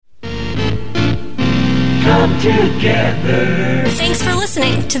come together. Thanks for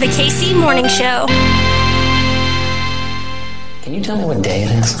listening to the KC Morning Show. Can you tell me what day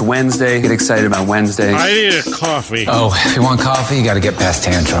it is? It's Wednesday. Get excited about Wednesday. I need a coffee. Oh, if you want coffee, you got to get past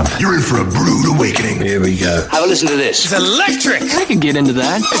tantrum. You're in for a rude awakening. Here we go. Have a listen to this. It's electric. I can get into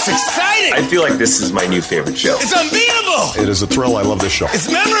that. It's exciting. I feel like this is my new favorite show. It's unbeatable. It is a thrill. I love this show.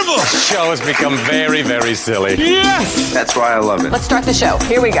 It's memorable. The show has become very, very silly. Yes. That's why I love it. Let's start the show.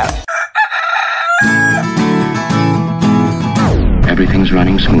 Here we go. Everything's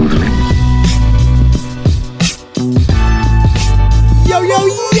running smoothly. Yo, yo,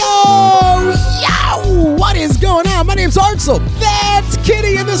 yo! Yo! What is going on? My name's Artsel. That's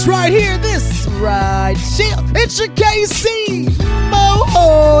Kitty, and this right here, it's your KC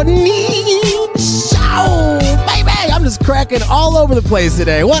Morning Show, baby! I'm just cracking all over the place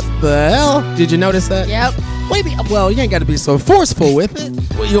today. What the hell? Did you notice that? Yep. Wait, well, you ain't got to be so forceful with it.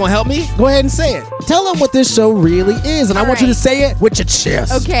 Well, you gonna help me? Go ahead and say it. Tell them what this show really is, and I want you to say it with your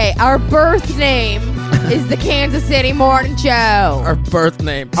chest. Okay, our birth name is the Kansas City Morning Show. Our birth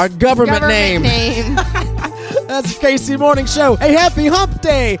name. Our government name. That's the KC Morning Show. Hey, happy hump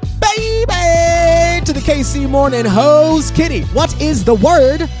day, baby! To the KC Morning host, Kitty. What is the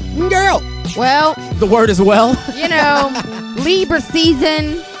word, girl? Well, the word is well. You know, Libra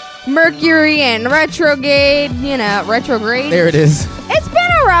season, Mercury and retrograde. There it is. It's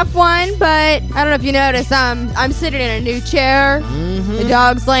been a rough one, but I don't know if you noticed, I'm sitting in a new chair. Mm-hmm. The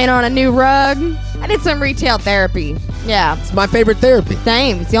dog's laying on a new rug. I did some retail therapy. Yeah. It's my favorite therapy.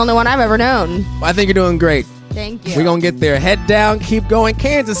 Same. It's the only one I've ever known. I think you're doing great. Thank you. We're going to get there. Head down, keep going.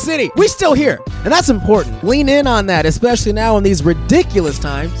 Kansas City, we still here. And that's important. Lean in on that, especially now in these ridiculous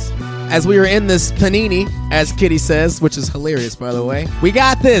times. As we are in this panini, as Kitty says, which is hilarious, by the way. We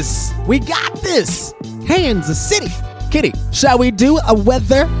got this. We got this. Kansas City. Kitty, shall we do a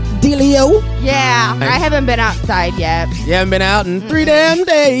weather dealio? Yeah, I haven't been outside yet. You haven't been out in 3 damn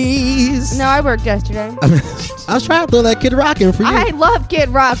days. No, I worked yesterday. I was trying to throw that Kid Rock in for you. I love Kid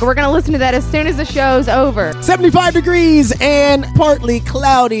Rock. We're going to listen to that as soon as the show's over. 75 degrees and partly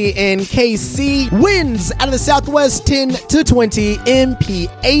cloudy in KC. Winds out of the southwest 10 to 20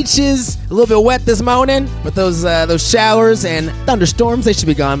 MPHs. A little bit wet this morning, but those showers and thunderstorms, they should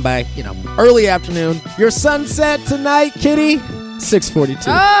be gone by, early afternoon. Your sunset tonight, Kitty, 6:42.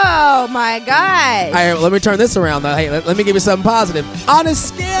 Oh, my God. All right, let me turn this around, though. Hey, let me give you something positive. On a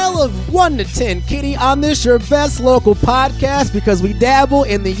scale of 1 to 10, Kitty, on this your best local podcast, because we dabble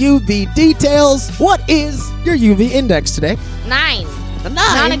in the UV details, what is your UV index today? 9. A 9?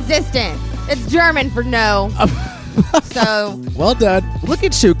 Non-existent. It's German for no. So well done. Look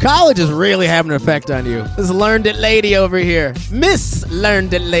at you. College is really having an effect on you. This learned it lady over here. Miss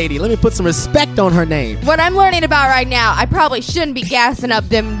Learned It Lady. Let me put some respect on her name. What I'm learning about right now, I probably shouldn't be gassing up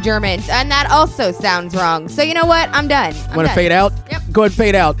them Germans. And that also sounds wrong. So you know what? I'm done. Want to fade out? Yep. Go ahead and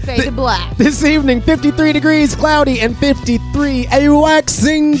fade out. Fade to black. This evening, 53 degrees, cloudy, and 53, a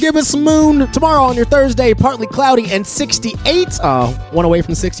waxing gibbous moon. Tomorrow on your Thursday, partly cloudy and 68. Oh, one away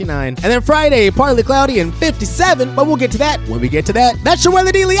from 69. And then Friday, partly cloudy and 57. But we'll get to that when we get to that. That's your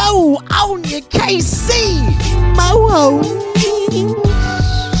weather dealio on your KC Morning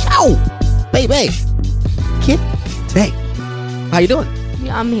Show, baby. Kid, today, how you doing?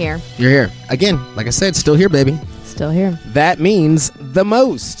 Yeah, I'm here. You're here again. Like I said, still here, baby. Still here. That means the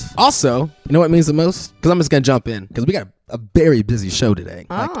most. Also, you know what means the most? Because I'm just gonna jump in because we got a very busy show today,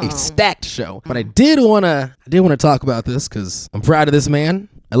 like a stacked show. But I did wanna talk about this because I'm proud of this man.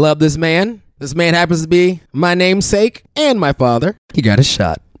 I love this man. This man happens to be my namesake and my father. He got his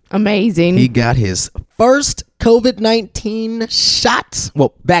shot. Amazing. He got his first COVID-19 shot.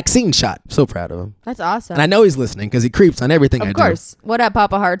 Well, vaccine shot. So proud of him. That's awesome. And I know he's listening because he creeps on everything I do. Of course. What up,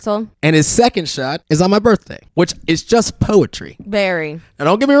 Papa Hartzell? And his second shot is on my birthday, which is just poetry. Very. Now,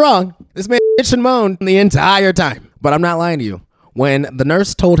 don't get me wrong. This man bitched and moaned the entire time. But I'm not lying to you. When the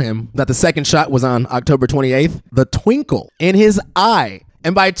nurse told him that the second shot was on October 28th, the twinkle in his eye,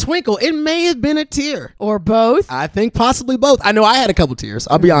 and by twinkle, it may have been a tear. Or both. I think possibly both. I know I had a couple tears.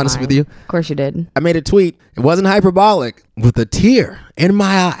 I'll be honest with you. Of course you did. I made a tweet. It wasn't hyperbolic. With a tear in my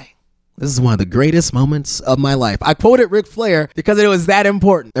eye. This is one of the greatest moments of my life. I quoted Ric Flair because it was that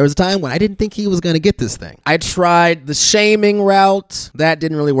important. There was a time when I didn't think he was going to get this thing. I tried the shaming route. That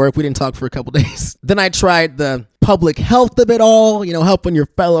didn't really work. We didn't talk for a couple days. Then I tried the public health of it all, helping your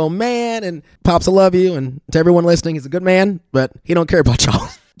fellow man. And Pops, I love you. And to everyone listening, he's a good man, but he don't care about y'all.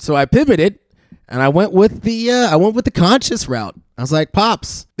 So I pivoted and I went with the conscious route. I was like,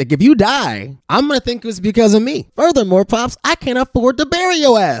 Pops, like if you die, I'm going to think it was because of me. Furthermore, Pops, I can't afford to bury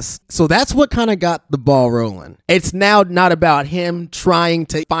your ass. So that's what kind of got the ball rolling. It's now not about him trying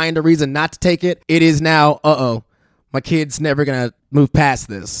to find a reason not to take it. It is now, my kid's never going to move past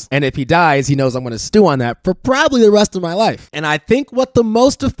this. And if he dies, he knows I'm going to stew on that for probably the rest of my life. And I think what the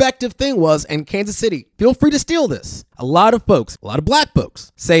most effective thing was in Kansas City, feel free to steal this. A lot of folks, a lot of black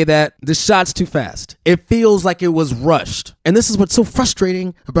folks say that this shot's too fast. It feels like it was rushed. And this is what's so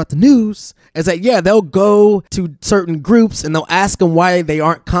frustrating about the news is that, yeah, they'll go to certain groups and they'll ask them why they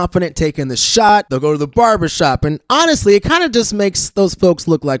aren't confident taking the shot. They'll go to the barbershop. And honestly, it kind of just makes those folks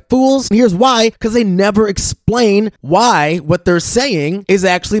look like fools. And here's why, because they never explain why what they're saying is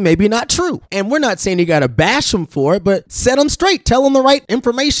actually maybe not true. And we're not saying you got to bash them for it, but set them straight. Tell them the right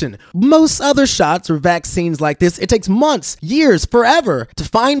information. Most other shots or vaccines like this, it takes months, years, forever to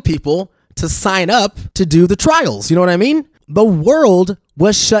find people to sign up to do the trials. You know what I mean? The world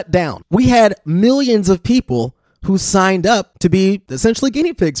was shut down. We had millions of people who signed up to be essentially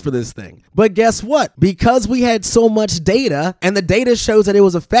guinea pigs for this thing. But guess what? Because we had so much data and the data shows that it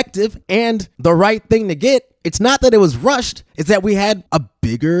was effective and the right thing to get, it's not that it was rushed, it's that we had a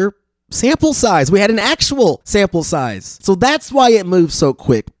bigger sample size. We had an actual sample size. So that's why it moves so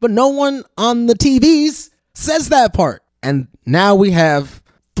quick. But no one on the TVs says that part. And now we have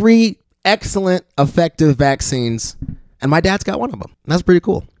 3 excellent, effective vaccines. And my dad's got one of them. That's pretty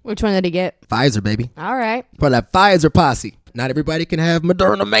cool. Which one did he get? Pfizer, baby. All right. For that Pfizer posse. Not everybody can have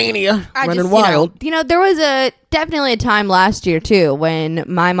Moderna mania running wild. There was definitely a time last year too when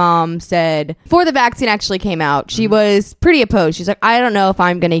my mom said before the vaccine actually came out, she was pretty opposed. She's like, I don't know if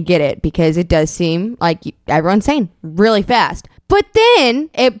I'm going to get it because it does seem like everyone's saying really fast. But then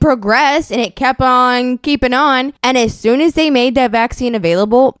it progressed and it kept on keeping on. And as soon as they made that vaccine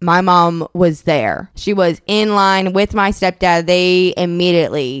available, my mom was there. She was in line with my stepdad.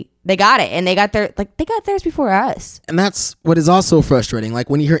 They got it and they got theirs before us. And that's what is also frustrating. Like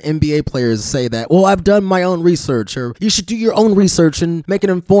when you hear NBA players say that, well, I've done my own research, or you should do your own research and make an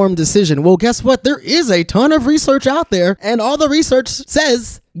informed decision. Well, guess what? There is a ton of research out there and all the research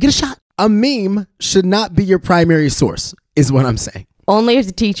says get a shot. A meme should not be your primary source is what I'm saying. Only if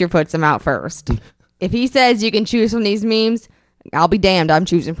the teacher puts them out first. If he says you can choose from these memes, I'll be damned. I'm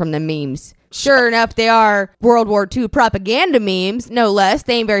choosing from the memes. Sure enough, they are World War II propaganda memes, no less.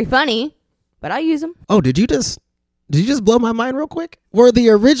 They ain't very funny, but I use them. Oh, did you just blow my mind real quick? Were the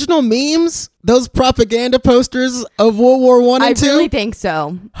original memes those propaganda posters of World War I and II? I really think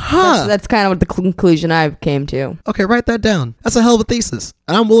so. Huh. That's kind of what the conclusion I came to. Okay, write that down. That's a hell of a thesis.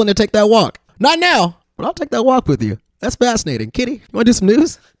 And I'm willing to take that walk. Not now, but I'll take that walk with you. That's fascinating. Kitty, you want to do some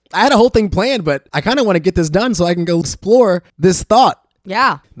news? I had a whole thing planned, but I kind of want to get this done so I can go explore this thought.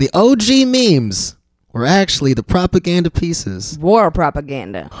 Yeah. The OG memes were actually the propaganda pieces. War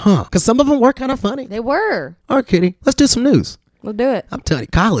propaganda. Huh. Because some of them were kind of funny. They were. All right, Kitty, let's do some news. We'll do it. I'm telling you,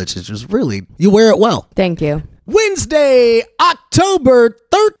 college is just really, you wear it well. Thank you. Wednesday, October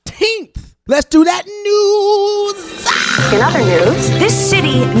 13th. Let's do that news. In other news, this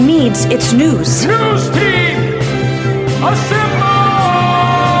city needs its news. News team, assemble!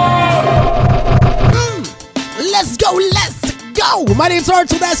 Let's go, let's go. My name's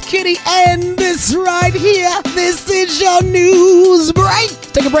Archel, that's Kitty, and this right here, this is your news break.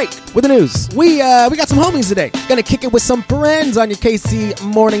 Take a break with the news. We got some homies today. Gonna kick it with some friends on your KC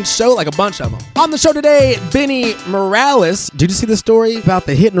morning show, like a bunch of them. On the show today, Benny Morales. Did you see the story about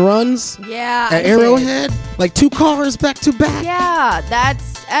the hit and runs? Yeah. At Arrowhead? Like 2 cars back to back. Yeah,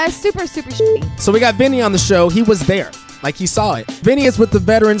 that's super shitty. So we got Benny on the show. He was there. Like he saw it. Benny is with the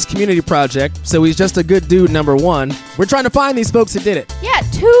Veterans Community Project, so he's just a good dude, number one. We're trying to find these folks that did it. Yeah,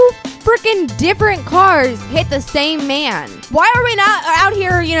 2 freaking different cars hit the same man. Why are we not out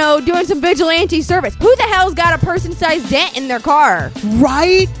here, doing some vigilante service? Who the hell's got a person-sized dent in their car?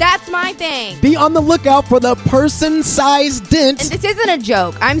 Right? That's my thing. Be on the lookout for the person-sized dent. And this isn't a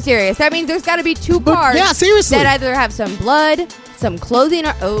joke. I'm serious. That means there's got to be 2 cars yeah, seriously. that either have some blood, some clothing,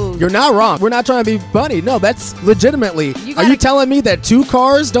 or You're not wrong. We're not trying to be funny. No, that's legitimately. Are you telling me that 2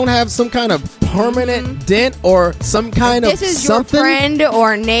 cars don't have some kind of permanent dent or some kind of something? This is your friend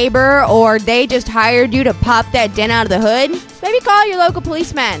or neighbor, or they just hired you to pop that dent out of the hood? Maybe call your local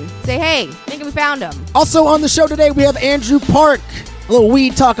policeman. Say, hey, I think we found him. Also on the show today, we have Andrew Park. A little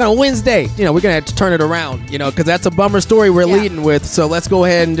weed talk on a Wednesday. We're going to have to turn it around, because that's a bummer story we're leading with. So let's go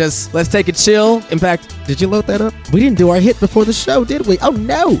ahead and let's take it chill. In fact, did you load that up? We didn't do our hit before the show, did we? Oh,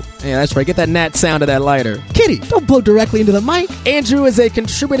 no. Yeah, that's right. Get that nat sound of that lighter. Kitty, don't blow directly into the mic. Andrew is a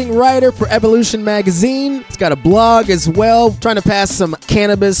contributing writer for Evolution Magazine. He's got a blog as well, trying to pass some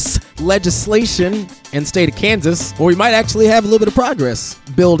cannabis legislation in the state of Kansas, where we might actually have a little bit of progress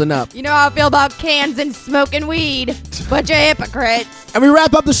building up. You know how I feel about cans and smoking weed. Bunch of hypocrites. And we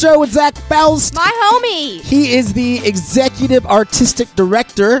wrap up the show with Zach Faust. My homie. He is the executive artistic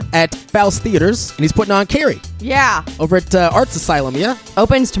director at Faust Theaters, and he's putting on Carrie Yeah. over at Arts Asylum, yeah?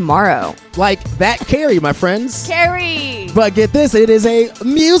 Opens tomorrow. Like that Carrie, my friends. Carrie. But get this, it is a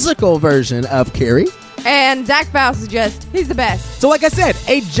musical version of Carrie. And Zach Faust is he's the best. So like I said,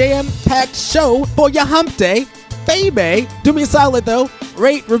 a jam-packed show for your hump day. Baby, do me a solid though.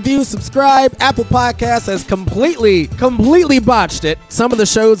 Rate, review, subscribe. Apple Podcasts has completely botched it. Some of the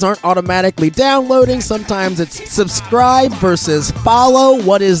shows aren't automatically downloading. Sometimes it's subscribe versus follow.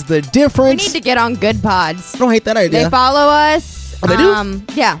 What is the We difference? need to get on Good Pods. I don't hate that idea. They follow us. Oh, they do?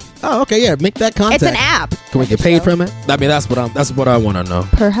 Yeah. Oh, okay, yeah. Make that contact. It's an app. Can we get paid from it? I mean, that's what I want to know.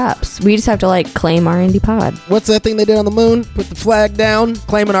 Perhaps. We just have to claim our indie pod. What's that thing they did on the moon? Put the flag down,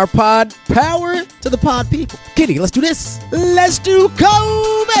 claiming our pod. Power to the pod people. Kitty, let's do this. Let's do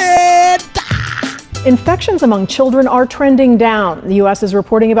COVID. Infections among children are trending down. The U.S. is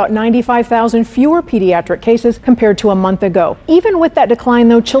reporting about 95,000 fewer pediatric cases compared to a month ago. Even with that decline,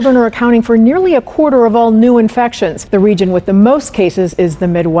 though, children are accounting for nearly a quarter of all new infections. The region with the most cases is the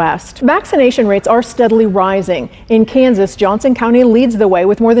Midwest. Vaccination rates are steadily rising. In Kansas, Johnson County leads the way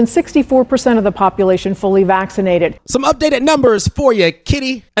with more than 64% of the population fully vaccinated. Some updated numbers for you,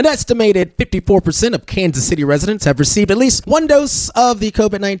 Kitty. An estimated 54% of Kansas City residents have received at least one dose of the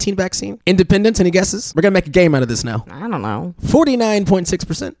COVID-19 vaccine. Independents, any guesses? We're going to make a game out of this now. I don't know.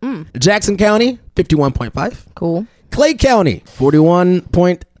 49.6%. Jackson County, 51.5%. Cool. Clay County,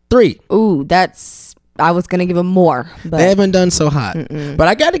 41.3%. Ooh, I was going to give them more. But They haven't done so hot. But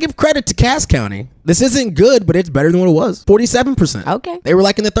I got to give credit to Cass County. This isn't good, but it's better than what it was. 47%. Okay. They were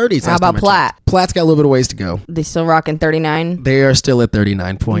in the 30s. How about Platte? Platte's got a little bit of ways to go. They still rocking 39? They are still at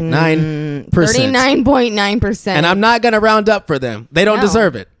 39.9%. 39.9%. And I'm not going to round up for them. They don't No,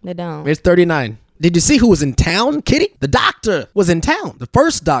 deserve it. They don't. It's 39. Did you see who was in town, Kitty? The doctor was in town. The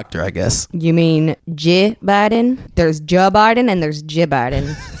first doctor, I guess. You mean J. Biden? There's Joe Biden and there's J.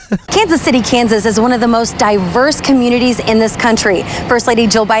 Biden. Kansas City, Kansas is one of the most diverse communities in this country. First Lady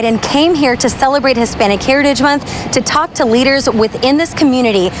Jill Biden came here to celebrate Hispanic Heritage Month to talk to leaders within this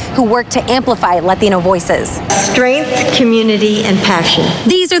community who work to amplify Latino voices. Strength, community, and passion.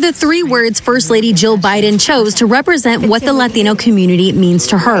 These are the three words First Lady Jill Biden chose to represent what the Latino community means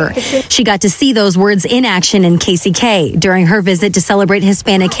to her. She got to see those words in action in KCK during her visit to celebrate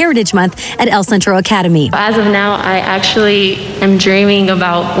Hispanic Heritage Month at El Centro Academy. As of now, I actually am dreaming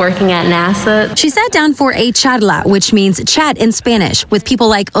about working at NASA. She sat down for a charla, which means chat in Spanish, with people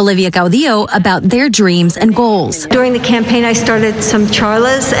like Olivia Caudillo about their dreams and goals. During the campaign, I started some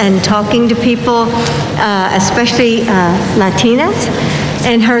charlas and talking to people, especially Latinas,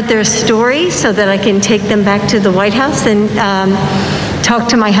 and heard their stories so that I can take them back to the White House and talk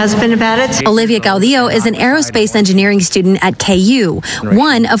to my husband about it. Olivia Caudillo is an aerospace engineering student at KU,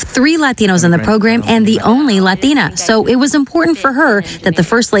 one of 3 Latinos in the program and the only Latina. So it was important for her that the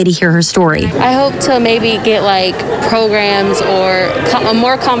First Lady hear her story. I hope to maybe get programs or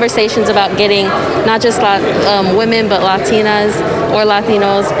more conversations about getting not just women, but Latinas or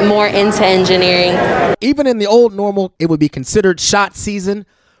Latinos more into engineering. Even in the old normal, it would be considered shot season.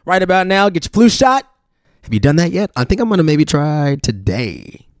 Right about now, get your flu shot. Have you done that yet? I think I'm going to maybe try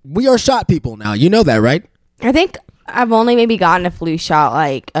today. We are shot people now. You know that, right? I think I've only maybe gotten a flu shot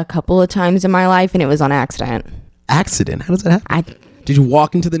a couple of times in my life, and it was on accident. Accident? How does that happen? Did you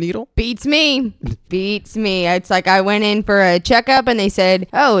walk into the needle? Beats me. It's I went in for a checkup and they said,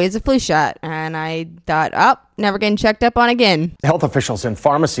 oh, it's a flu shot. And I thought, never getting checked up on again. Health officials and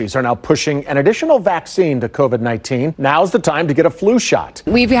pharmacies are now pushing an additional vaccine to COVID-19. Now's the time to get a flu shot.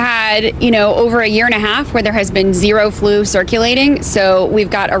 We've had, over a year and a half where there has been zero flu circulating. So we've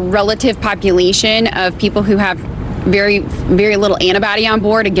got a relative population of people who have very, very little antibody on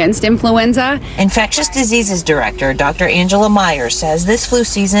board against influenza. Infectious diseases director Dr. Angela Myers says this flu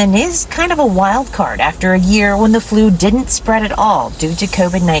season is kind of a wild card after a year when the flu didn't spread at all due to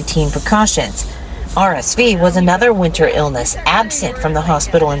COVID-19 precautions. RSV was another winter illness absent from the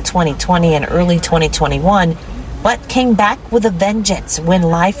hospital in 2020 and early 2021, but came back with a vengeance when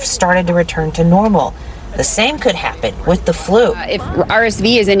life started to return to normal. The same could happen with the flu. If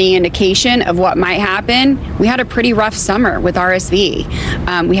RSV is any indication of what might happen, we had a pretty rough summer with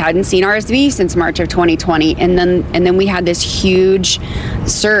RSV. We hadn't seen RSV since March of 2020, and then we had this huge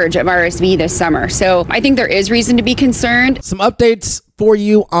surge of RSV this summer. So I think there is reason to be concerned. Some updates for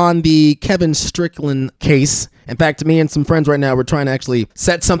you on the Kevin Strickland case. In fact, me and some friends right now, we're trying to actually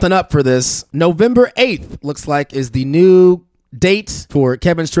set something up for this. November 8th looks like is the new date for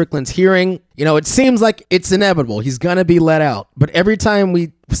Kevin Strickland's hearing. You know, it seems like it's inevitable. He's going to be let out. But every time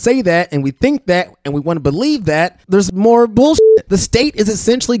we say that and we think that and we want to believe that, there's more bullshit. The state is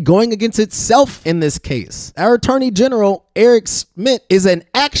essentially going against itself in this case. Our Attorney General, Eric Schmidt, is an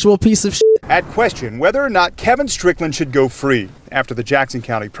actual piece of shit. At question whether or not Kevin Strickland should go free after the Jackson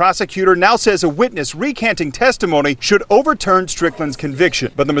County prosecutor now says a witness recanting testimony should overturn Strickland's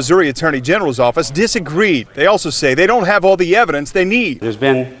conviction. But the Missouri Attorney General's office disagreed. They also say they don't have all the evidence they need. There's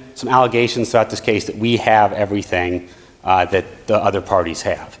been some allegations throughout this case that we have everything that the other parties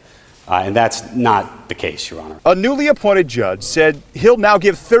have. And that's not the case, Your Honor. A newly appointed judge said he'll now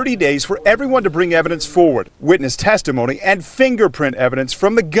give 30 days for everyone to bring evidence forward, witness testimony and fingerprint evidence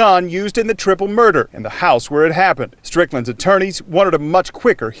from the gun used in the triple murder in the house where it happened. Strickland's attorneys wanted a much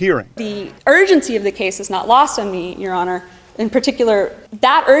quicker hearing. The urgency of the case is not lost on me, Your Honor. In particular,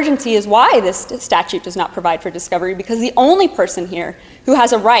 that urgency is why this statute does not provide for discovery, because the only person here who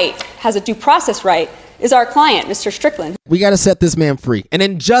has a right, has a due process right, is our client, Mr. Strickland. We got to set this man free. An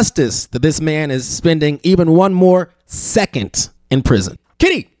injustice that this man is spending even one more second in prison.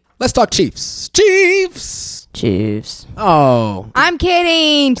 Kitty, let's talk Chiefs. Chiefs. Oh. I'm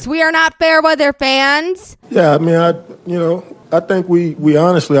kidding. We are not fair weather fans. Yeah, I mean, I think we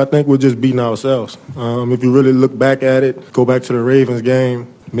honestly, I think we're just beating ourselves. If you really look back at it, go back to the Ravens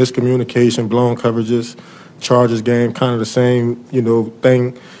game, miscommunication, blown coverages, Chargers game, kind of the same,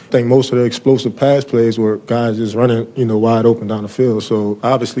 thing. I think most of the explosive pass plays were guys just running, wide open down the field. So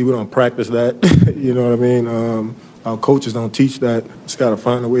obviously we don't practice that, you know what I mean? Our coaches don't teach that. Just got to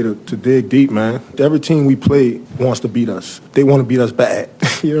find a way to dig deep, man. Every team we play wants to beat us. They want to beat us bad.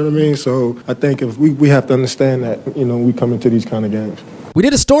 You know what I mean? So I think if we have to understand that, we come into these kind of games. We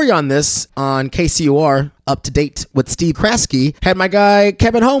did a story on this on KCOR, Up to Date with Steve Kraske. Had my guy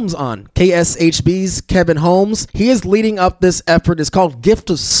Kevin Holmes on, KSHB's Kevin Holmes. He is leading up this effort. It's called Gift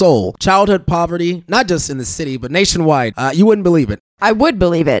of Soul. Childhood poverty, not just in the city, but nationwide. You wouldn't believe it. I would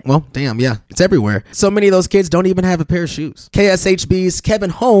believe it. Well, damn, yeah. It's everywhere. So many of those kids don't even have a pair of shoes. KSHB's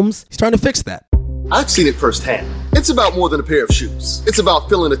Kevin Holmes, he's trying to fix that. I've seen it firsthand. It's about more than a pair of shoes. It's about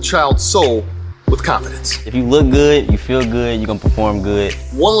filling a child's soul with confidence. If you look good, you feel good, you're going to perform good.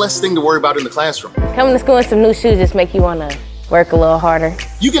 One less thing to worry about in the classroom. Coming to school with some new shoes just make you want to work a little harder.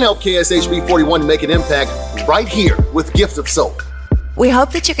 You can help KSHB 41 make an impact right here with Gift of Soul. We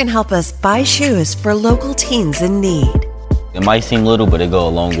hope that you can help us buy shoes for local teens in need. It might seem little, but it go a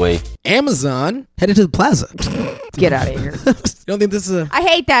long way. Amazon headed to the plaza. Get out of here. You don't think this is I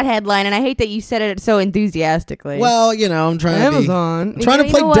hate that headline, and I hate that you said it so enthusiastically. Well, I'm trying Amazon. to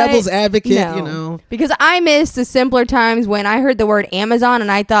play devil's advocate, Because I miss the simpler times when I heard the word Amazon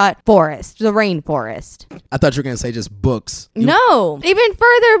and I thought forest, the rainforest. I thought you were going to say just books. No, even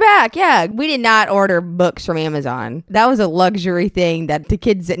further back. Yeah, we did not order books from Amazon. That was a luxury thing that the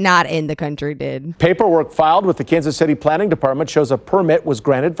kids not in the country did. Paperwork filed with the Kansas City Planning Department shows a permit was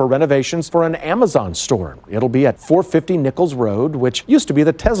granted for renovations for an Amazon store. It'll be at 450 Nichols Road, which used to be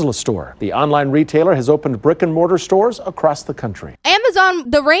the Tesla store. The online retailer has opened brick and mortar stores across the country. Amazon,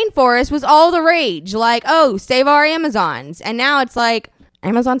 the rainforest was all the rage. Like, oh, save our Amazons. And now it's like,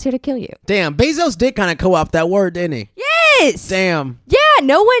 Amazon's here to kill you. Damn, Bezos did kind of co-opt that word, didn't he? Yes. Damn. Yeah,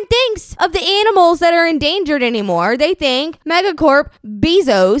 no one thinks of the animals that are endangered anymore. They think Megacorp,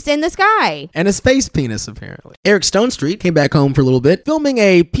 Bezos in the sky. And a space penis, apparently. Eric Stonestreet came back home for a little bit, filming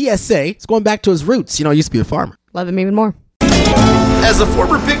a PSA. He's going back to his roots. He used to be a farmer. Love him even more. As a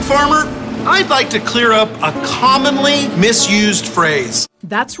former pig farmer, I'd like to clear up a commonly misused phrase.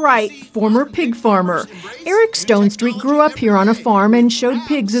 That's right, former pig farmer. Eric Stonestreet grew up here on a farm and showed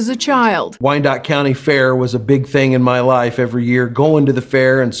pigs as a child. Wyandotte County Fair was a big thing in my life every year, going to the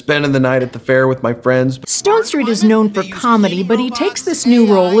fair and spending the night at the fair with my friends. Stonestreet is known for comedy, but he takes this new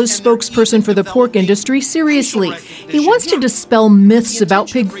role as spokesperson for the pork industry seriously. He wants to dispel myths about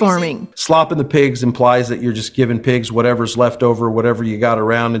pig farming. Slopping the pigs implies that you're just giving pigs whatever's left over, whatever you got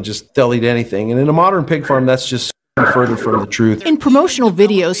around, and just they'll eat anything. And in a modern pig farm, that's just further from the truth. In promotional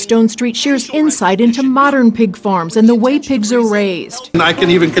videos, Stonestreet shares insight into modern pig farms and the way pigs are raised. And I can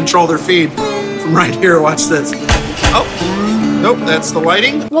even control their feed from right here. Watch this. Oh, nope, that's the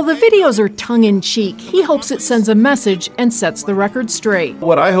lighting. While the videos are tongue-in-cheek, he hopes it sends a message and sets the record straight.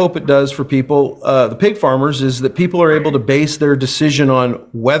 What I hope it does for people, the pig farmers, is that people are able to base their decision on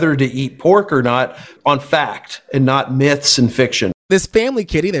whether to eat pork or not on fact and not myths and fiction. This family,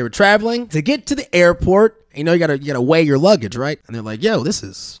 Kitty, they were traveling to get to the airport. You gotta weigh your luggage, right? And they're like, yo, this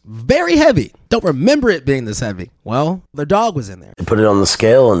is very heavy. Don't remember it being this heavy. Well, their dog was in there. They put it on the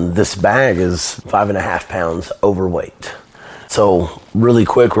scale, and this bag is 5.5 pounds overweight. So really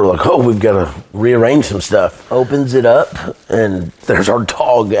quick, we're like, oh, we've got to rearrange some stuff. Opens it up, and there's our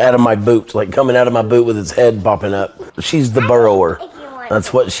dog out of my boot, like coming out of my boot with its head popping up. She's the burrower.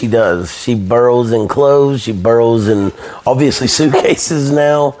 That's what she does. She burrows in clothes. She burrows in, obviously, suitcases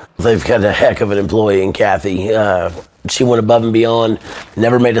now. They've got a heck of an employee in Kathy. She went above and beyond,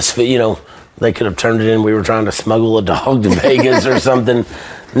 never made us feel, they could have turned it in. We were trying to smuggle a dog to Vegas or something.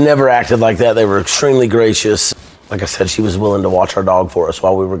 Never acted like that. They were extremely gracious. Like I said, she was willing to watch our dog for us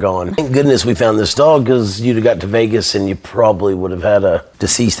while we were gone. Thank goodness we found this dog, because you'd have got to Vegas and you probably would have had a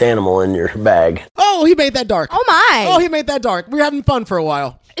deceased animal in your bag. Oh, he made that dark. Oh, my. Oh, he made that dark. We were having fun for a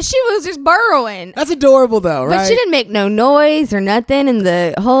while. She was just burrowing. That's adorable, though, right? But she didn't make no noise or nothing in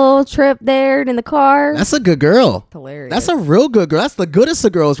the whole trip there in the car. That's a good girl. Hilarious. That's a real good girl. That's the goodest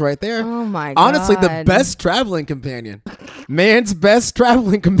of girls right there. Oh, my God. Honestly, the best traveling companion. Man's best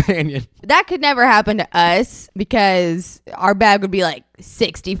traveling companion. That could never happen to us because our bag would be like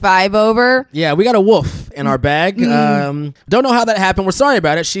 65 over. Yeah, we got a wolf in our bag. Don't know how that happened. We're sorry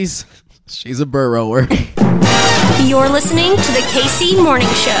about it. She's a burrower. You're listening to the KC Morning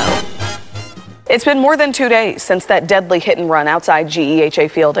Show. It's been more than 2 days since that deadly hit and run outside GEHA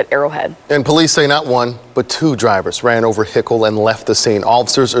Field at Arrowhead. And police say not one, but two drivers ran over Hickel and left the scene.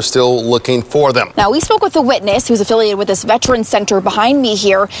 Officers are still looking for them. Now, we spoke with a witness who's affiliated with this veteran center behind me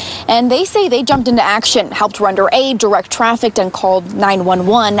here, and they say they jumped into action, helped render aid, direct traffic, and called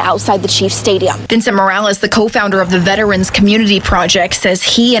 911 outside the Chiefs Stadium. Vincent Morales, the co-founder of the Veterans Community Project, says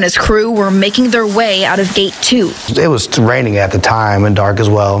he and his crew were making their way out of Gate 2. It was raining at the time and dark as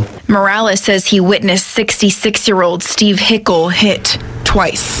well. Morales says he witnessed 66-year-old Steve Hickel hit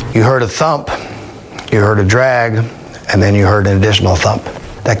twice. You heard a thump, you heard a drag, and then you heard an additional thump.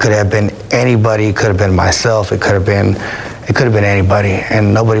 That could have been anybody, it could have been myself, it could have been anybody,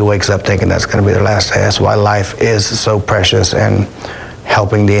 and nobody wakes up thinking that's going to be their last day. That's why life is so precious, and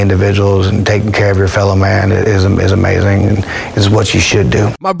helping the individuals and taking care of your fellow man is amazing and is what you should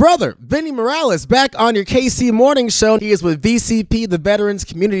do. My brother, Vinny Morales, back on your KC Morning Show. He is with VCP, the Veterans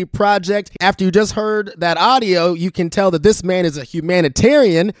Community Project. After you just heard that audio, you can tell that this man is a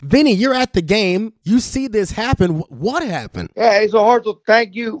humanitarian. Vinny, you're at the game. You see this happen. What happened? Yeah, hey, so Hartzell,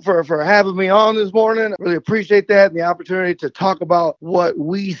 thank you for having me on this morning. I really appreciate that and the opportunity to talk about what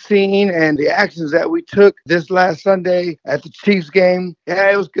we seen and the actions that we took this last Sunday at the Chiefs game.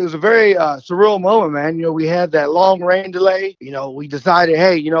 Yeah, it was a very surreal moment, man. We had that long rain delay. We decided,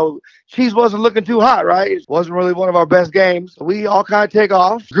 hey, Chiefs wasn't looking too hot, right? It wasn't really one of our best games. So we all kind of take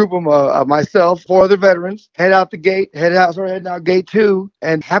off, group of myself, 4 other veterans, heading out Gate 2,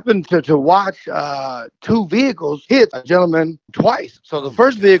 and happened to watch 2 vehicles hit a gentleman twice. So the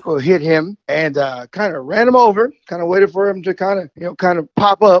first vehicle hit him and kind of ran him over, kind of waited for him to kind of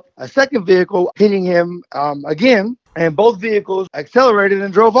pop up. A second vehicle hitting him again. And both vehicles accelerated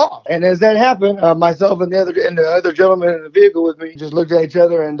and drove off. And as that happened, myself and the other gentleman in the vehicle with me just looked at each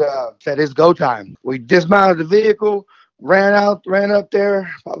other and said, "It's go time." We dismounted the vehicle, ran up there,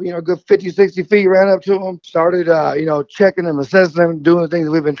 probably a good 50, 60 feet, ran up to him, started checking them, assessing them, doing the things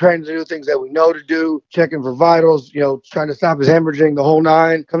that we've been trained to do, things that we know to do, checking for vitals, trying to stop his hemorrhaging, the whole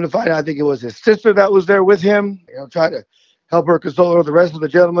nine. Come to find out, I think it was his sister that was there with him, trying to help her console her. The rest of the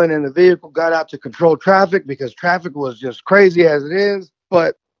gentlemen in the vehicle got out to control traffic because traffic was just crazy as it is.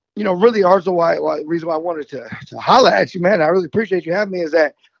 But, really also the reason why I wanted to holler at you, man, I really appreciate you having me, is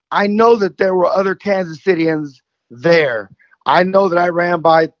that I know that there were other Kansas Cityans there. I know that I ran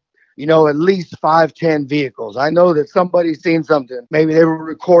by, at least 5-10 vehicles. I know that somebody seen something. Maybe they were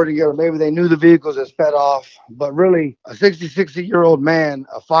recording it, or maybe they knew the vehicles that sped off. But really, a 60-year-old man,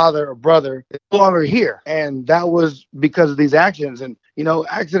 a father, a brother, is no longer here. And that was because of these actions. And,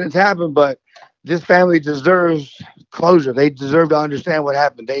 accidents happen, but this family deserves closure. They deserve to understand what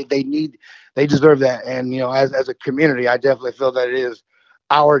happened. They deserve that. And, as a community, I definitely feel that it is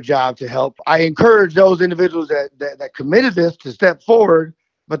our job to help. I encourage those individuals that committed this to step forward.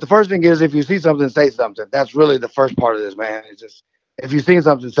 But the first thing is, if you see something, say something. That's really the first part of this, man. It's just, if you see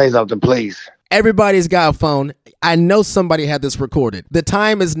something, say something, please. Everybody's got a phone. I know somebody had this recorded. The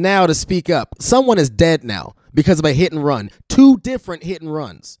time is now to speak up. Someone is dead now because of a hit and run. 2 different hit and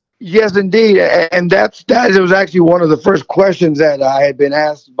runs. Yes, indeed. And that was actually one of the first questions that I had been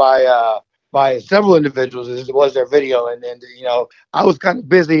asked by several individuals. Was their video, and I was kind of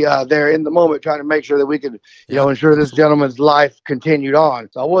busy there in the moment trying to make sure that we could ensure this gentleman's life continued on.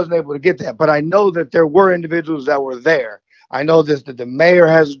 So I wasn't able to get that, but I know that there were individuals that were there. I know that the mayor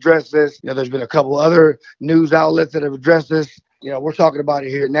has addressed this. There's been a couple other news outlets that have addressed this. we're talking about it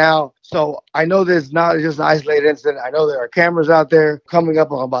here now. So I know this is not just an isolated incident. I know there are cameras out there coming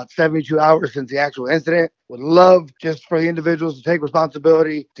up on about 72 hours since the actual incident. Would love just for the individuals to take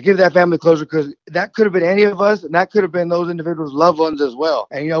responsibility, to give that family closure, because that could have been any of us, and that could have been those individuals' loved ones as well.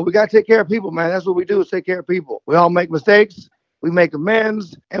 And, we got to take care of people, man. That's what we do, is take care of people. We all make mistakes. We make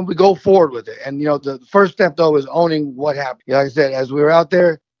amends, and we go forward with it. And, the first step, though, is owning what happened. Like I said, as we were out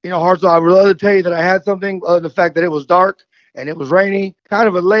there, Hartzell, I would love to tell you that I had something, other than the fact that it was dark and it was rainy, kind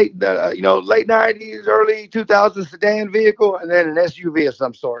of a late 90s, early 2000s sedan vehicle, and then an SUV of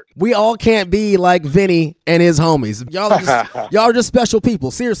some sort. We all can't be like Vinny and his homies. Y'all are just special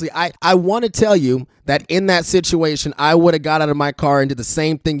people. Seriously, I want to tell you that in that situation, I would have got out of my car and did the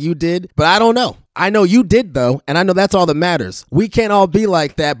same thing you did, but I don't know. I know you did, though, and I know that's all that matters. We can't all be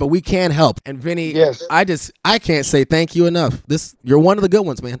like that, but we can help. And Vinny, yes. I can't say thank you enough. You're one of the good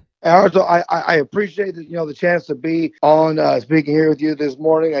ones, man. And also, I appreciate the chance to be on speaking here with you this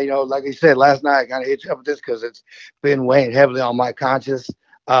morning. Like I said, last night I kind of hit you up with this because it's been weighing heavily on my conscience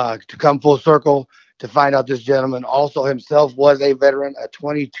to come full circle to find out this gentleman also himself was a veteran, a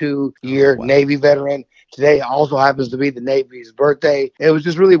 22-year Navy veteran. Today also happens to be the Navy's birthday. It was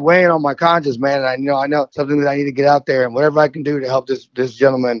just really weighing on my conscience, man. And I know something that I need to get out there, and whatever I can do to help this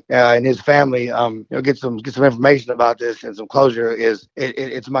gentleman and his family, get some information about this and some closure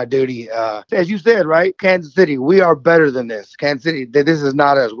it's my duty. As you said, right? Kansas City, we are better than this. Kansas City, this is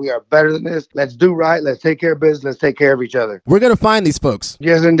not us. We are better than this. Let's do right. Let's take care of business. Let's take care of each other. We're gonna find these folks.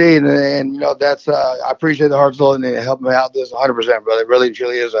 Yes, indeed, and that's I appreciate the Hartzell and helping me out this 100%, brother. It really,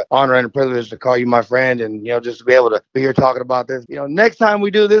 truly is an honor and a privilege to call you my friend. And, just to be able to be here talking about this. Next time we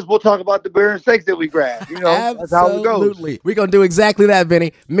do this, we'll talk about the beer and steaks that we grabbed. That's how it goes. Absolutely. We're going to do exactly that,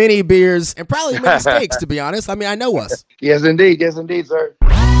 Vinny. Many beers and probably many steaks, to be honest. I mean, I know us. Yes, indeed. Yes, indeed, sir.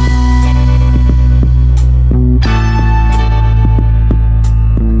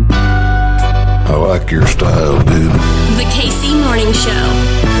 I like your style, dude. The KC Morning Show.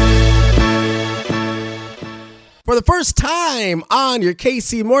 For the first time on your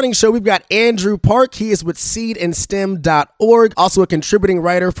KC Morning Show, we've got Andrew Park. He is with seedandstem.org, also a contributing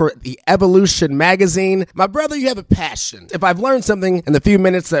writer for the Evolution magazine. My brother, you have a passion. If I've learned something in the few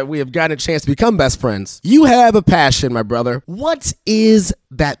minutes that we have gotten a chance to become best friends, you have a passion, my brother. What is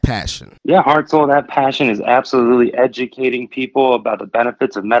that passion? Yeah, Hartzell, that passion is absolutely educating people about the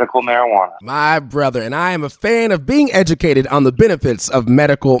benefits of medical marijuana. My brother, and I am a fan of being educated on the benefits of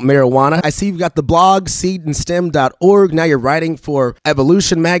medical marijuana. I see you've got the blog, seedandstem.org. Now you're writing for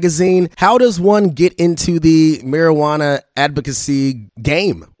Evolution magazine. How does one get into the marijuana advocacy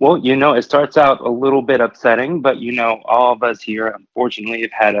game? Well, it starts out a little bit upsetting, but all of us here, unfortunately,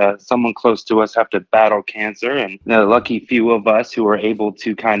 have had someone close to us have to battle cancer, and the lucky few of us who are able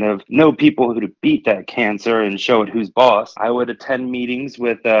to kind of know people who to beat that cancer and show it who's boss. I would attend meetings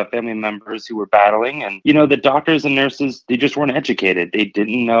with family members who were battling, and the doctors and nurses, they just weren't educated. They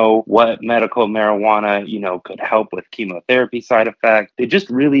didn't know what medical marijuana, could help with chemotherapy side effects. They just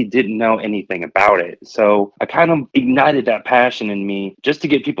really didn't know anything about it. So I kind of ignited that passion in me just to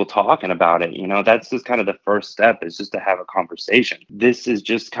get people talking about it. That's just kind of the first step, is just to have a conversation. This is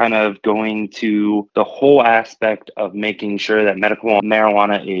just kind of going to the whole aspect of making sure that medical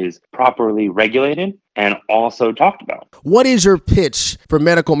marijuana is properly regulated and also talked about. What is your pitch for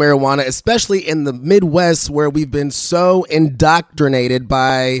medical marijuana, especially in the Midwest where we've been so indoctrinated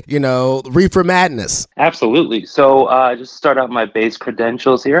by, reefer madness? Absolutely. So just start out my base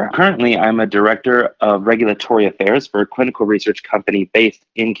credentials here. Currently, I'm a director of regulatory affairs for a clinical research company based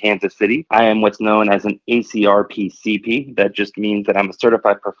in Kansas City. I am what's known as an ACRP-CP. That just means that I'm a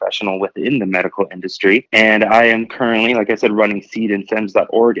certified professional within the medical industry. And I am currently, like I said, running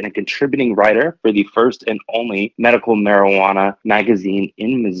seedandstem.org and a contributing writer for the first and only medical marijuana magazine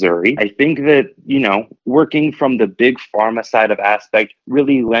in Missouri. I think that, working from the big pharma side of aspect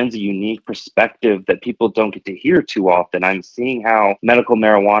really lends a unique perspective that people don't get to hear too often. I'm seeing how medical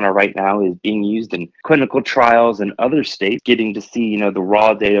marijuana right now is being used in clinical trials in other states, getting to see, the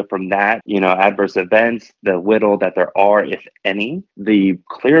raw data from that, adverse events, the little that there are, if any, the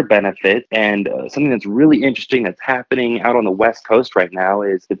clear benefit. And something that's really interesting that's happening out on the West Coast right now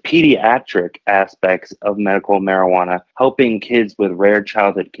is the pediatric aspects of medical marijuana, helping kids with rare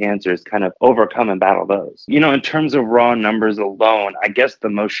childhood cancers kind of overcome and battle those. In terms of raw numbers alone, I guess the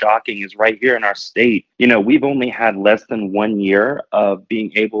most shocking is right here in our state. We've only had less than 1 year of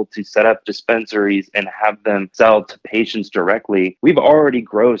being able to set up dispensaries and have them sell to patients directly. We've already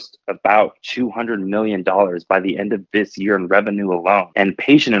grossed about $200 million by the end of this year in revenue alone. And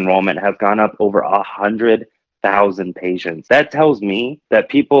patient enrollment has gone up over 100,000 patients. That tells me that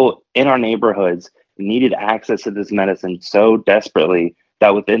people in our neighborhoods, needed access to this medicine so desperately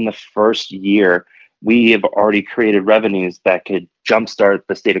that within the first year, we have already created revenues that could jumpstart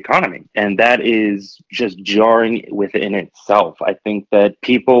the state economy. And that is just jarring within itself. I think that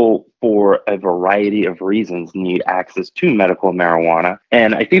people, for a variety of reasons, need access to medical marijuana.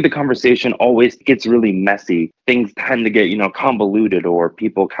 And I think the conversation always gets really messy. Things tend to get, convoluted, or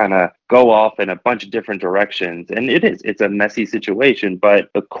people kind of go off in a bunch of different directions. And it's a messy situation.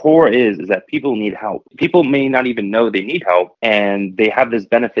 But the core is that people need help. People may not even know they need help, and they have this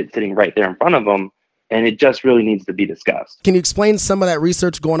benefit sitting right there in front of them. And it just really needs to be discussed. Can you explain some of that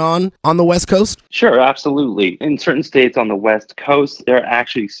research going on the West Coast? Sure, absolutely. In certain states on the West Coast, they're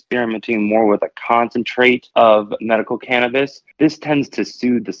actually experimenting more with a concentrate of medical cannabis. This tends to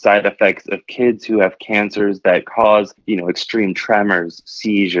soothe the side effects of kids who have cancers that cause, extreme tremors,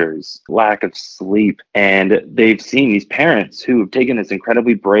 seizures, lack of sleep. And they've seen these parents who have taken this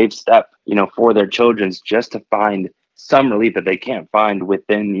incredibly brave step, for their children, just to find some relief that they can't find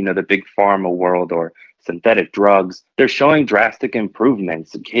within, the big pharma world or synthetic drugs. They're showing drastic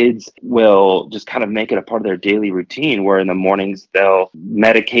improvements. Kids will just kind of make it a part of their daily routine, where in the mornings they'll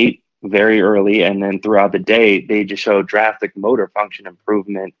medicate very early, and then throughout the day they just show drastic motor function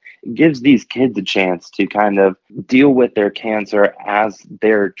improvement. It gives these kids a chance to kind of deal with their cancer as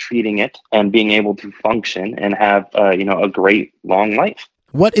they're treating it, and being able to function and have a great long life.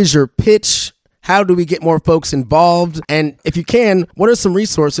 What is your pitch? How do we get more folks involved? And if you can, what are some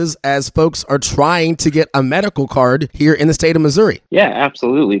resources as folks are trying to get a medical card here in the state of Missouri? Yeah,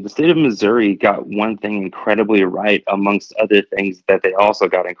 absolutely. The state of Missouri got one thing incredibly right, amongst other things that they also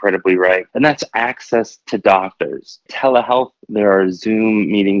got incredibly right, and that's access to doctors. Telehealth, there are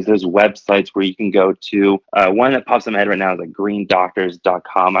Zoom meetings, there's websites where you can go to. One that pops in my head right now is like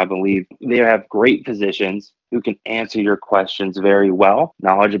greendoctors.com, I believe. They have great physicians who can answer your questions very well,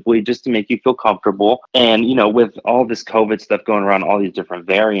 knowledgeably, just to make you feel comfortable. And, with all this COVID stuff going around, all these different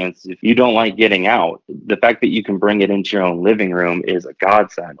variants, if you don't like getting out, the fact that you can bring it into your own living room is a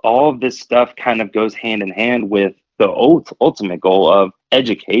godsend. All of this stuff kind of goes hand in hand with the ultimate goal of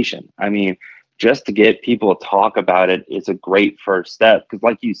education. I mean, just to get people to talk about it is a great first step. Because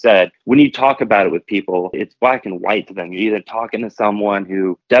like you said, when you talk about it with people, it's black and white to them. You're either talking to someone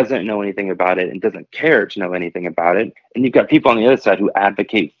who doesn't know anything about it and doesn't care to know anything about it. And you've got people on the other side who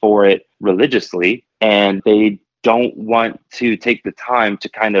advocate for it religiously, and they don't want to take the time to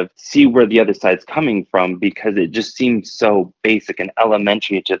kind of see where the other side's coming from, because it just seems so basic and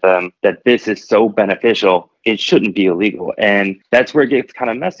elementary to them that this is so beneficial. It shouldn't be illegal. And that's where it gets kind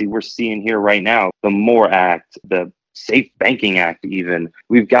of messy. We're seeing here right now, the MORE Act, the Safe Banking Act even.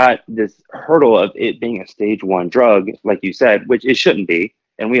 We've got this hurdle of it being a stage 1 drug, like you said, which it shouldn't be.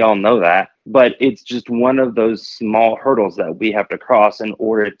 And we all know that. But it's just one of those small hurdles that we have to cross in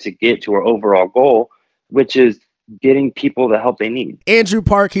order to get to our overall goal, which is getting people the help they need. Andrew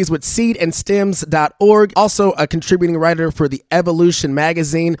Park, he's with seedandstems.org, also a contributing writer for the Evolution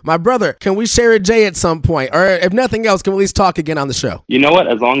magazine. My brother, can we share a J at some point? Or if nothing else, can we at least talk again on the show? You know what?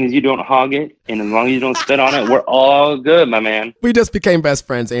 As long as you don't hog it, and as long as you don't spit on it, we're all good, my man. We just became best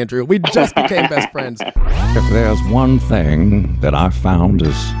friends, Andrew. We just became best friends. If there's one thing that I found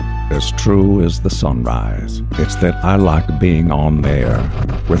is as true as the sunrise, it's that I like being on there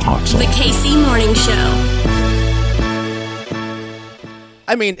with Hot Sauce. The Casey Morning Show.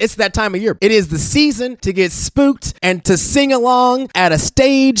 I mean, it's that time of year. It is the season to get spooked and to sing along at a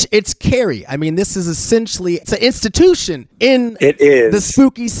stage. It's Carrie. I mean, this is essentially, it's an institution in the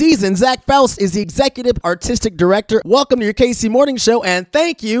spooky season. Zach Faust is the executive artistic director. Welcome to your Casey Morning Show, and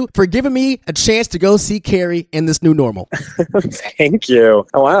thank you for giving me a chance to go see Carrie in this new normal. Thank you.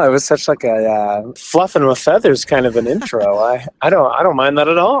 Oh, wow, it was such like a fluffing with feathers kind of an intro. I don't mind that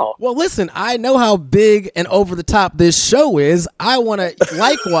at all. Well, listen, I know how big and over the top this show is. I want to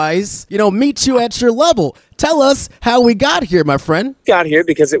likewise, meet you at your level. Tell us how we got here, my friend. Got here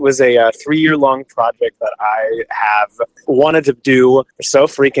because it was a 3-year-long project that I have wanted to do for so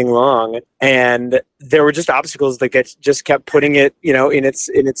freaking long, and there were just obstacles that just kept putting it, in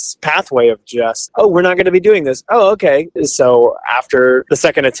its pathway of just, oh, we're not going to be doing this. Oh, okay. So after the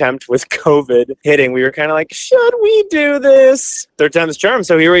second attempt with COVID hitting, we were kind of like, should we do this? Third time's charm.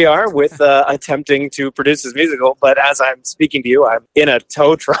 So here we are with attempting to produce this musical. But as I'm speaking to you, I'm in a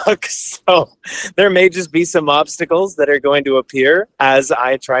tow truck, so there may just be some obstacles that are going to appear as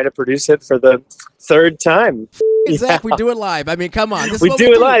I try to produce it for the third time. Zach, we do it live. I mean, come on. This is We what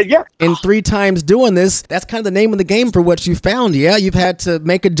do it live, yeah. And 3 times doing this, that's kind of the name of the game for what you found. Yeah, you've had to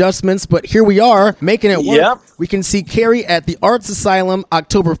make adjustments, but here we are making it work. Yep. We can see Carrie at the Arts Asylum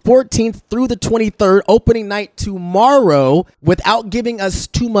October 14th through the 23rd, opening night tomorrow, without giving us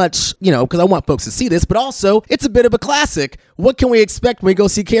too much, because I want folks to see this, but also it's a bit of a classic. What can we expect when we go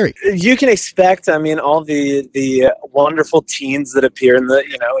see Carrie? You can expect, all the wonderful teens that appear in the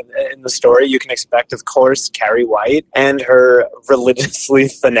in the story. You can expect, of course, Carrie White and her religiously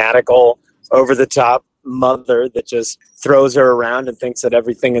fanatical, over the top mother that just throws her around and thinks that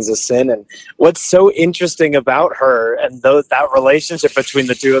everything is a sin. And what's so interesting about her and that relationship between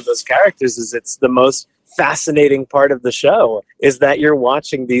the two of those characters is it's the most fascinating part of the show, is that you're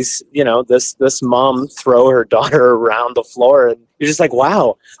watching these, this mom throw her daughter around the floor, and you're just like,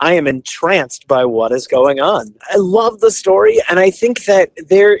 wow, I am entranced by what is going on. I love the story, and I think that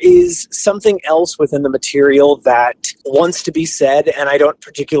there is something else within the material that wants to be said, and I don't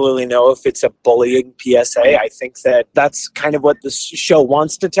particularly know if it's a bullying PSA. I think that that's kind of what the show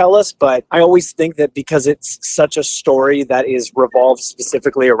wants to tell us, but I always think that because it's such a story that is revolved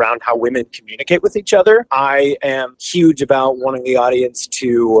specifically around how women communicate with each other, I am huge about wanting the audience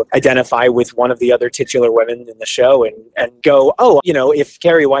to identify with one of the other titular women in the show and go, oh, if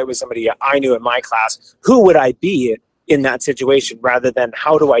Carrie White was somebody I knew in my class, who would I be in that situation, rather than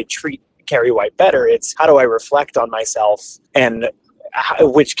how do I treat Carrie White better? It's how do I reflect on myself and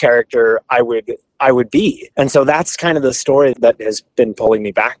which character I would be. And so that's kind of the story that has been pulling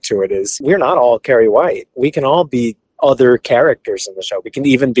me back to it, is we're not all Carrie White. We can all be other characters in the show. We can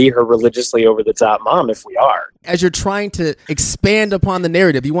even be her religiously over-the-top mom if we are. As you're trying to expand upon the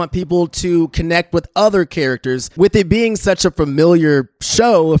narrative, you want people to connect with other characters. With it being such a familiar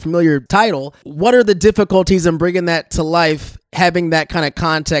show, a familiar title, what are the difficulties in bringing that to life, having that kind of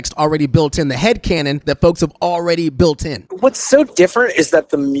context already built in, the headcanon that folks have already built in? What's so different is that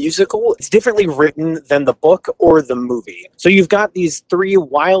the musical is differently written than the book or the movie. So you've got these 3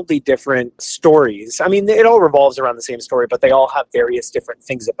 wildly different stories. It all revolves around the same story, but they all have various different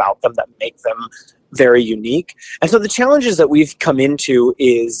things about them that make them very unique. And so the challenges that we've come into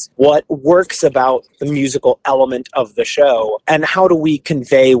is what works about the musical element of the show, and how do we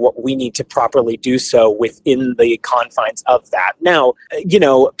convey what we need to properly do so within the confines of that. Now,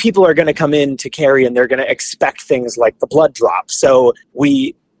 people are going to come in to Carrie and they're going to expect things like the blood drop. So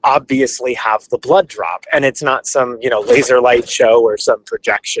we obviously have the blood drop, and it's not some laser light show or some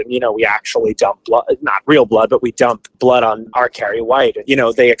projection. We actually dump blood, not real blood, but we dump blood on our Carrie White.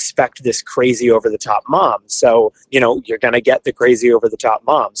 They expect this crazy over the top mom, so you're gonna get the crazy over the top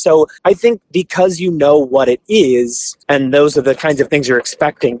mom. So I think because you know what it is, and those are the kinds of things you're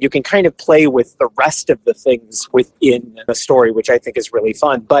expecting, you can kind of play with the rest of the things within the story, which I think is really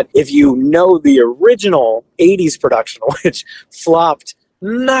fun. But if you know the original 80s production, which flopped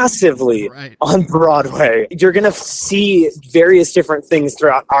massively on Broadway, you're going to see various different things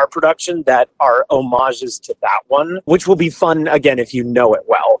throughout our production that are homages to that one, which will be fun, again, if you know it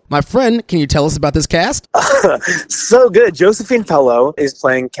well. My friend, can you tell us about this cast? So good. Josephine Pello is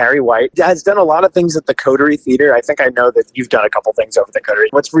playing Carrie White. Has done a lot of things at the Coterie Theater. I think I know that you've done a couple things over the Coterie.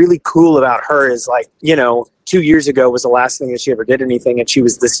 What's really cool about her is 2 years ago was the last thing that she ever did anything, and she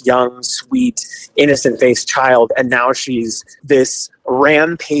was this young, sweet, innocent-faced child, and now she's this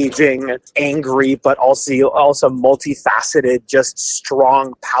rampaging, angry, but also multifaceted, just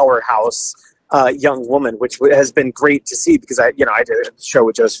strong powerhouse young woman, which has been great to see, because I did a show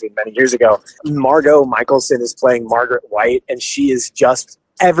with Josephine many years ago. Margot Michelson is playing Margaret White, and she is just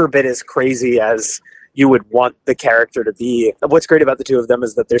every bit as crazy as you would want the character to be. What's great about the two of them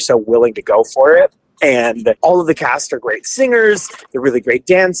is that they're so willing to go for it. And all of the cast are great singers. They're really great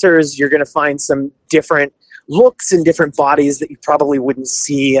dancers. You're going to find some different looks and different bodies that you probably wouldn't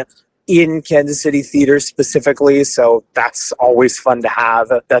see in Kansas City theater specifically. So that's always fun to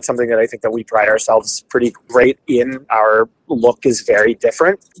have. That's something that I think that we pride ourselves pretty great in. Our look is very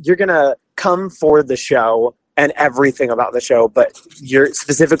different. You're going to come for the show and everything about the show, but you're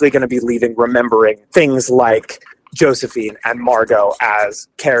specifically going to be leaving remembering things like Josephine and Margot as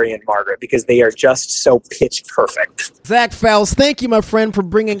Carrie and Margaret, because they are just so pitch perfect. Zach Faust, thank you, my friend, for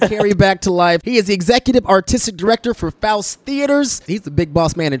bringing Carrie back to life. He is the executive artistic director for Faust Theaters. He's the big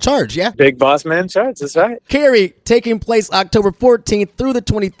boss man in charge, yeah? Big boss man in charge, that's right. Carrie, taking place October 14th through the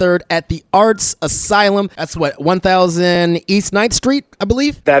 23rd at the Arts Asylum. That's 1000 East 9th Street, I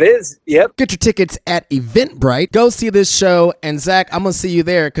believe? That is, yep. Get your tickets at Eventbrite. Go see this show, and Zach, I'm going to see you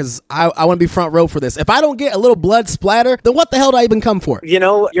there, because I want to be front row for this. If I don't get a little blood splatter, then what the hell do I even come for?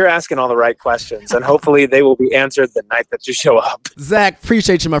 You're asking all the right questions, and hopefully they will be answered the night that you show up. Zach,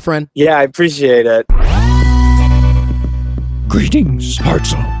 appreciate you, my friend. Yeah, I appreciate it. Greetings,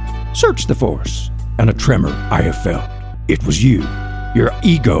 Hartzell. Search the force, and a tremor I have felt. It was you. Your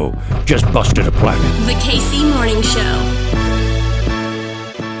ego just busted a planet. The KC Morning Show.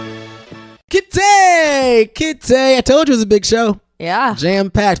 Kitty! I told you it was a big show. Yeah.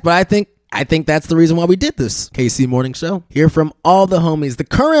 Jam-packed, but I think that's the reason why we did this KC Morning Show. Hear from all the homies, the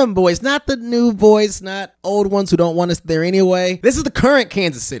current boys, not the new boys, not old ones who don't want us there anyway. This is the current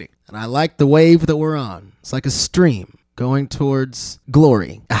Kansas City, and I like the wave that we're on. It's like a stream going towards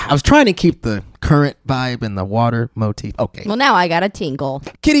glory. I was trying to keep the current vibe and the water motif. Okay. Well, now I got a tingle.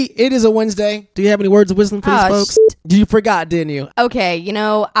 Kitty, it is a Wednesday. Do you have any words of wisdom for these folks? You forgot, didn't you? Okay,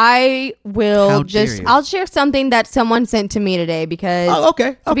 I will I'll share something that someone sent to me today because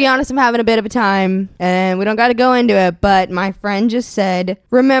to be honest, I'm having a bit of a time and we don't got to go into it, but my friend just said,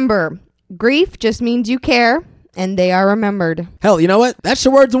 remember, grief just means you care and they are remembered. Hell, you know what? That's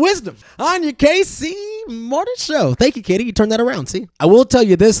your words of wisdom on your KC Morning Show. Thank you, Kitty. You turned that around. See, I will tell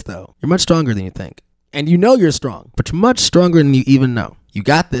you this, though. You're much stronger than you think. And you know you're strong, but you're much stronger than you even know. You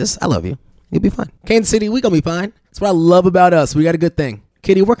got this. I love you. You'll be fine. Kansas City, we gonna be fine. That's what I love about us. We got a good thing.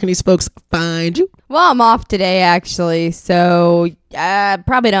 Kitty, where can these folks find you? Well, I'm off today, actually, so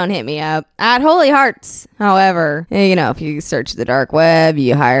probably don't hit me up at Holy Hearts. However, if you search the dark web,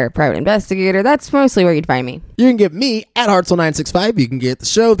 you hire a private investigator, that's mostly where you'd find me. You can get me at Hartzell965. You can get the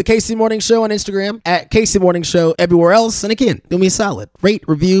show, The KC Morning Show, on Instagram, at KC Morning Show everywhere else. And again, do me a solid. Rate,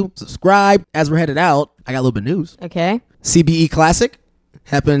 review, subscribe. As we're headed out, I got a little bit of news. Okay. CBE Classic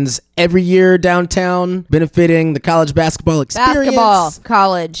happens every year downtown, benefiting the college basketball experience. Basketball,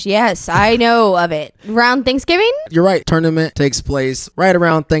 college, yes, I know of it. Around Thanksgiving? You're right. Tournament takes place right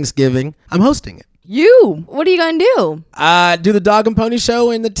around Thanksgiving. I'm hosting it. You? What are you going to do? Do the Dog and Pony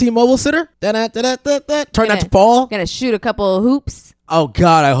Show in the T-Mobile Center. Turn that to Paul. Gonna shoot a couple of hoops? Oh,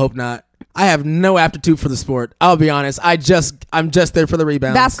 God, I hope not. I have no aptitude for the sport. I'll be honest. I'm just there for the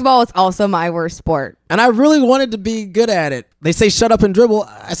rebounds. Basketball is also my worst sport. And I really wanted to be good at it. They say shut up and dribble.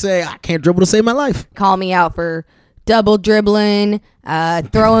 I say I can't dribble to save my life. Call me out for double dribbling,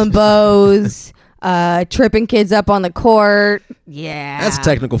 throwing bows, tripping kids up on the court. Yeah. That's a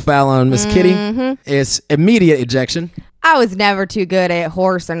technical foul on Miss Kitty. It's immediate ejection. I was never too good at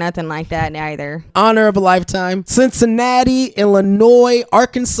horse or nothing like that either. Honor of a lifetime. Cincinnati, Illinois,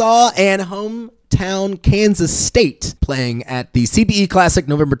 Arkansas, and hometown Kansas State playing at the CBE Classic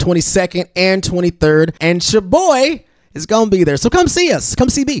November 22nd and 23rd. And your boy is going to be there. So come see us. Come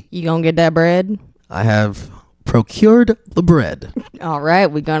see me. You going to get that bread? I have procured the bread. All right,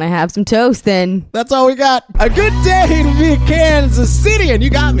 we're going to have some toast then. That's all we got. A good day to be in Kansas City, and you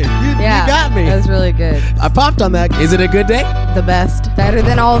got me. You got me. That was really good. I popped on that. Is it a good day? The best. Better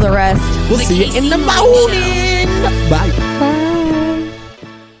than all the rest. We'll see you in the morning. Bye.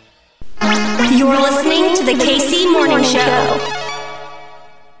 You're listening to the KC Morning Show.